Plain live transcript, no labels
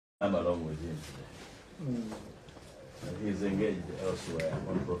I'm along with him today. And he's engaged elsewhere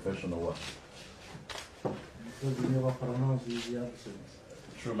on professional work. Because you never pronounce the absence.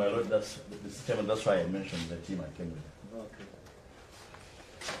 True, my lord, that's why I mentioned the team I came with. Okay.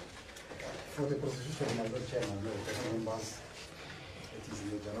 For the prosecution, my lord chairman, members, it is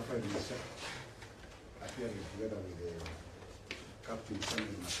the general prime minister appearing together with the captain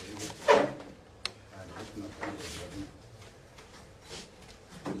Samuel Maserege and Lieutenant Colonel.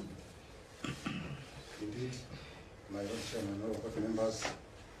 Indeed, my lord chairman, all court members,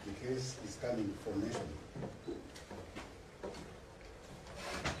 the case is coming for mention.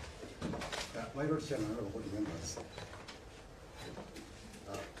 My lord chairman, all court members,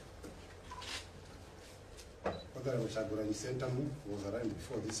 Honorable Shagurani Sentamu was arraigned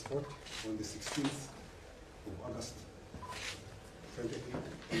before this court on the 16th of August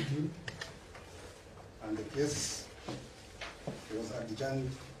 2018, and the case was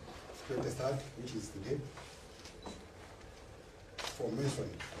adjourned 23rd, which is today, for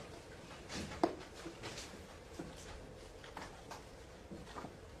mentioning.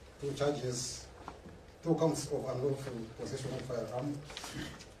 Two charges, 2 counts of unlawful possession of firearm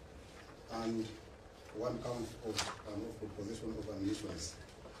and 1 count of unlawful possession of ammunition.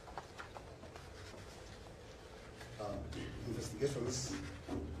 Investigations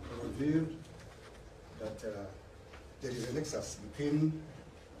revealed that there is a nexus between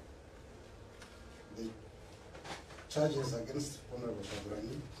the charges against Honorable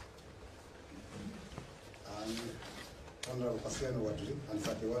Shagurani and Honorable Pasiano Wadri and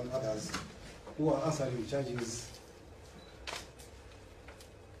 31 others who are answering charges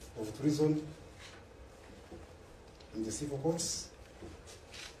of treason in the civil courts,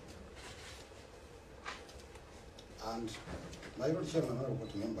 and my lord chairman, honorable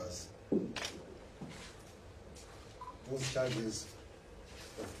court members, those charges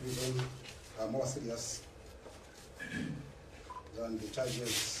of treason are more serious than the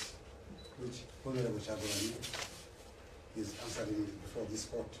charges which Honorable Shagurani is answering before this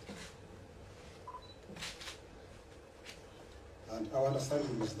court. And our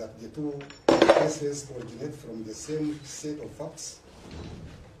understanding is that the 2 cases originate from the same set of facts,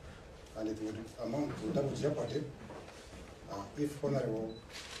 and it would amount to double jeopardy if Honorable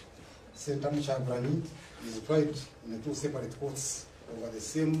Sentamu Shagurani is tried in the 2 separate courts over the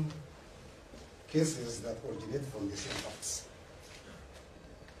same cases that originate from the same facts.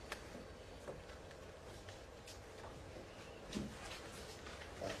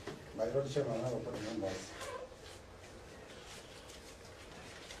 My lord chairman, honorable court members,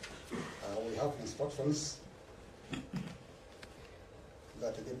 we have instructions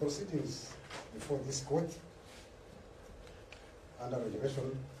that the proceedings before this court under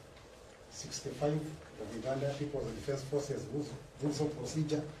Regulation 65 of Uganda People's Defense Forces Rules of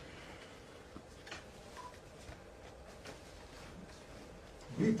Procedure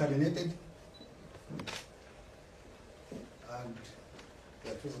be terminated, and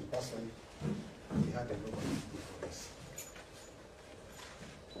the accused person be handed over to the police.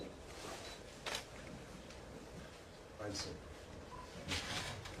 So.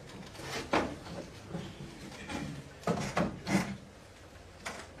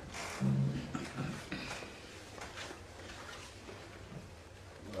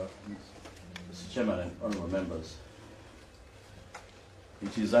 Mr. Chairman and honorable members,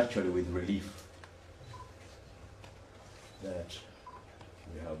 it is actually with relief that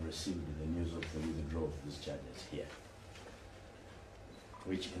we have received the news of the withdrawal of these charges here,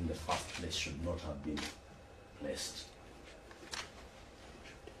 which in the first place should not have been placed.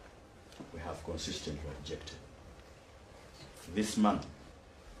 We have consistently objected this manner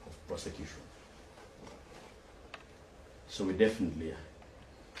of prosecution. So we definitely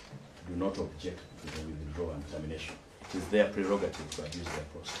do not object to the withdrawal and termination. It is their prerogative to abuse their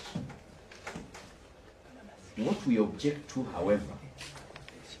process. What we object to, however,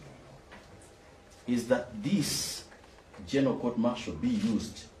 is that this general court-martial be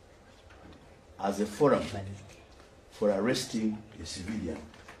used as a forum for arresting a civilian.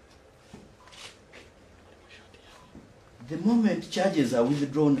 The moment charges are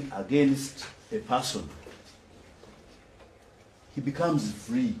withdrawn against a person, he becomes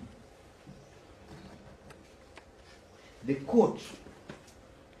free. The court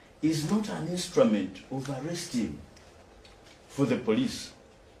is not an instrument of arresting for the police.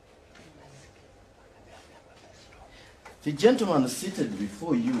 The gentleman seated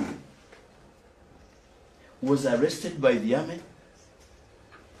before you was arrested by the army,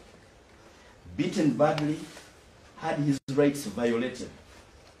 beaten badly, had his rights violated.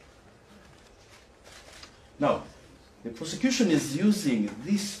 Now, The prosecution is using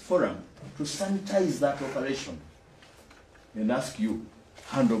this forum to sanitize that operation and ask you,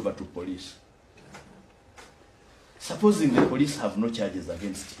 hand over to police. Supposing the police have no charges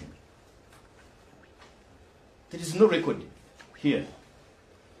against him. There is no record here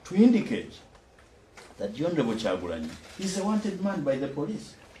to indicate that John Chagulanyi is a wanted man by the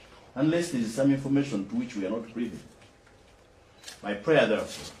police, unless there is some information to which we are not privy. My prayer,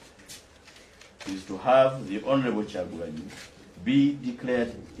 therefore, is to have the Honorable Chagulanyi be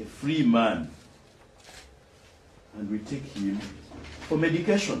declared a free man, and we take him for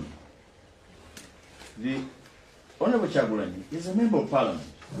medication. The Honorable Chagulanyi is a member of Parliament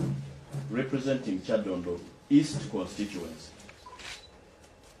representing Chadondo East constituency.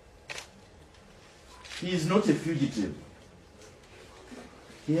 He is not a fugitive.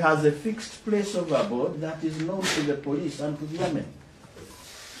 He has a fixed place of abode that is known to the police and to the army.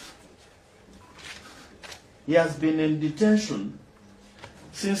 He has been in detention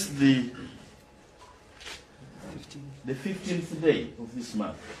since the 15th day of this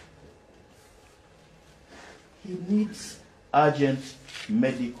month. He needs urgent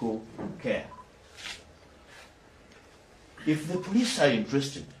medical care. If the police are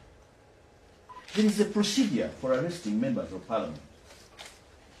interested, there is a procedure for arresting members of Parliament.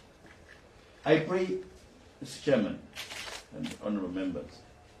 I pray, Mr. Chairman and honorable members,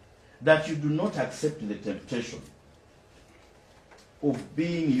 that you do not accept the temptation of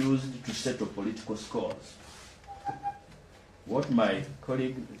being used to settle political scores. What my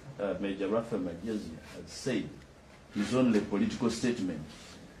colleague Major Rafa Majezi had said is only a political statement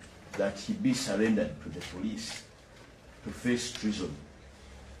that he be surrendered to the police to face treason.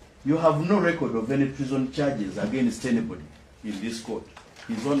 You have no record of any treason charges against anybody in this court.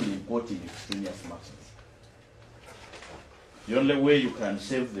 He's only importing extraneous matters. The only way you can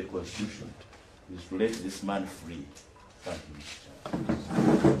save the Constitution is to let this man free. Thank you, Mr.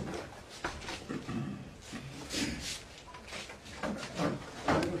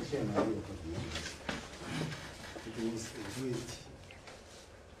 Chairman. It was a joint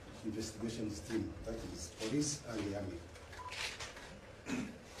investigations team, that is police and the army,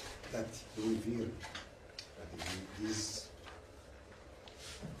 that revealed that this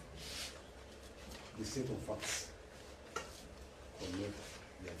the set of facts connect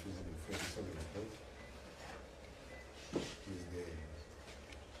the accused offense on the court with the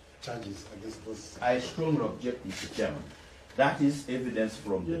charges against those. I strongly object, Mr. Chairman. That is evidence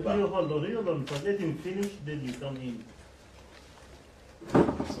from the bar. Hold on. Let him finish, then you come in. So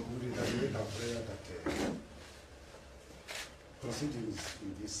we reiterate our prayer that proceedings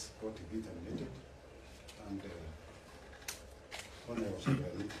in this court be terminated and Honorable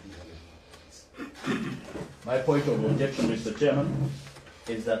Chairman be held. My point of objection, Mr. Chairman,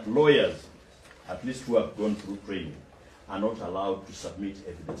 is that lawyers, at least who have gone through training, are not allowed to submit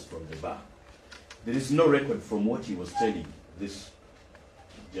evidence from the bar. There is no record from what he was telling this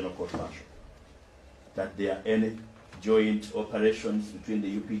General Court Martial that there are any joint operations between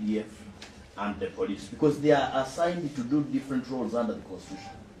the UPDF and the police, because they are assigned to do different roles under the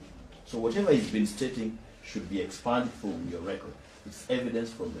Constitution. So whatever he's been stating should be expanded from your record. It's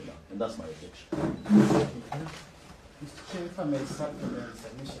evidence from the law, and that's my objection. Mr. Chair, if I may supplement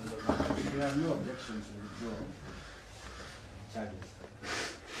submissions of that, we have no objection to withdraw charges.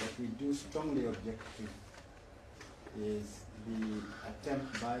 What we do strongly object to is the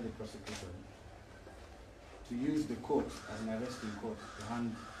attempt by the prosecution to use the court as an arresting court to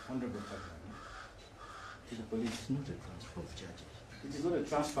hand Honorable Chagulanyi to the police. It's not a transfer of charges. It is not a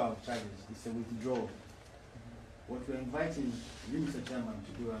transfer of charges, it's a withdrawal. What we're inviting you, Mr. Chairman,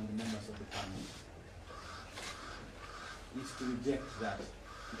 to do and the members of the panel is to reject that,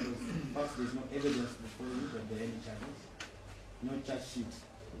 because first there is no evidence before you that there are any charges. No charge sheet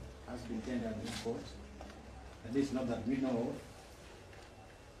has been tendered in court, at least not that we know of.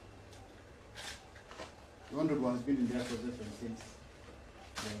 The Honorable has been in their possession since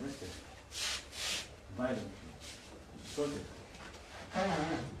they were arrested, violently, assaulted.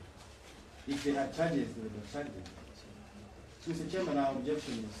 If they had charges, they would have charged them. So, Mr. Chairman, our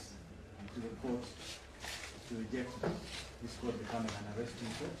objection is to the court to reject this court becoming an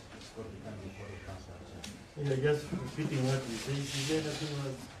arresting court, this court becoming a court of transfer of charges. You're just repeating what we say. Is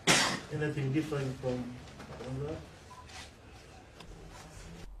there anything different from that?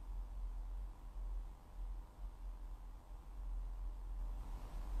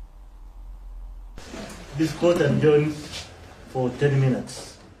 This court adjourns for 10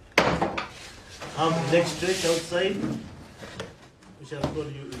 minutes. Next stretch outside, we shall call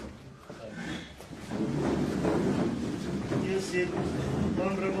you in. You sit,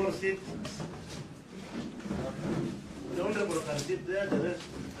 honorable sit. The Honorable can sit there, the rest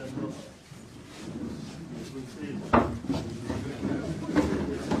can go. We'll see.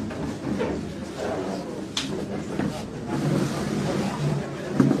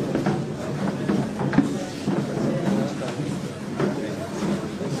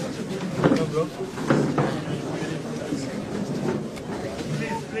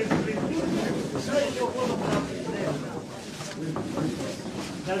 Please. Sign your photograph there now.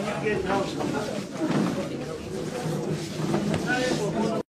 Can you get out?